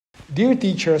Dear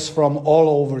teachers from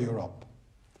all over Europe,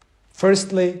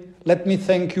 firstly, let me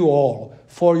thank you all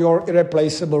for your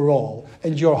irreplaceable role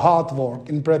and your hard work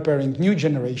in preparing new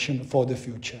generation for the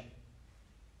future.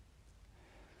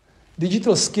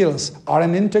 Digital skills are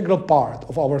an integral part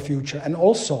of our future and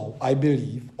also, I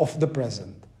believe, of the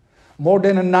present. More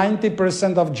than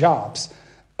 90% of jobs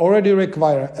already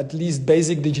require at least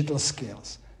basic digital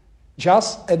skills.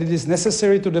 Just as it is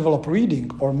necessary to develop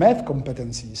reading or math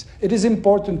competencies, it is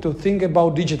important to think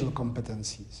about digital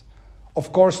competencies.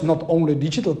 Of course, not only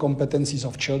digital competencies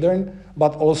of children,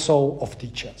 but also of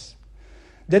teachers.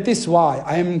 That is why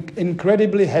I am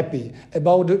incredibly happy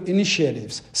about the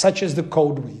initiatives such as the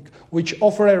Code Week, which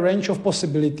offer a range of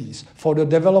possibilities for the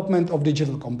development of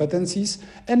digital competencies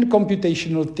and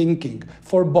computational thinking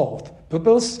for both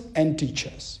pupils and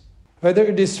teachers. Whether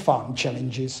it is fun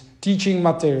challenges, teaching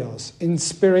materials,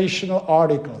 inspirational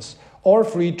articles, or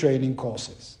free training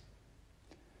courses.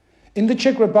 In the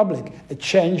Czech Republic, a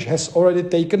change has already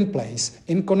taken place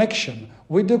in connection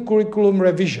with the curriculum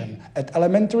revision at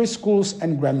elementary schools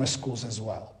and grammar schools as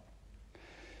well.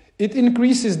 It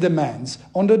increases demands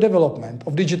on the development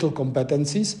of digital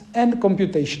competencies and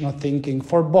computational thinking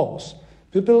for both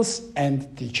pupils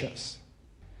and teachers.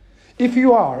 If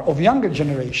you are of younger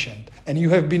generation and you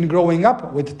have been growing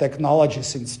up with technology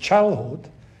since childhood,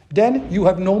 then you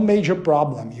have no major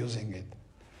problem using it.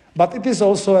 But it is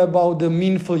also about the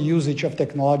meaningful usage of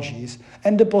technologies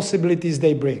and the possibilities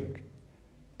they bring.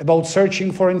 About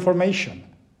searching for information,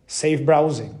 safe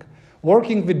browsing,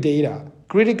 working with data,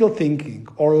 critical thinking,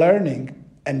 or learning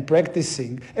and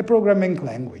practicing a programming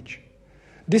language.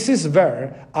 This is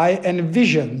where I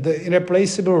envision the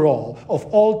irreplaceable role of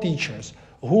all teachers,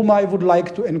 whom I would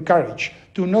like to encourage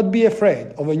to not be afraid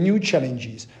of new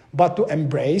challenges, but to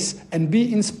embrace and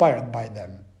be inspired by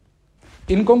them.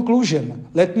 In conclusion,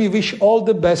 let me wish all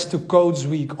the best to Codes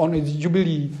Week on its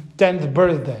Jubilee 10th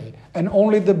birthday and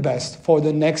only the best for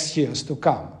the next years to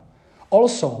come.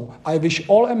 Also, I wish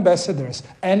all ambassadors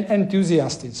and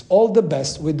enthusiasts all the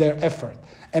best with their effort,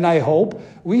 and I hope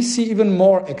we see even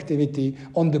more activity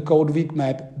on the Code Week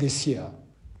map this year.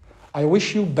 I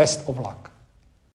wish you best of luck.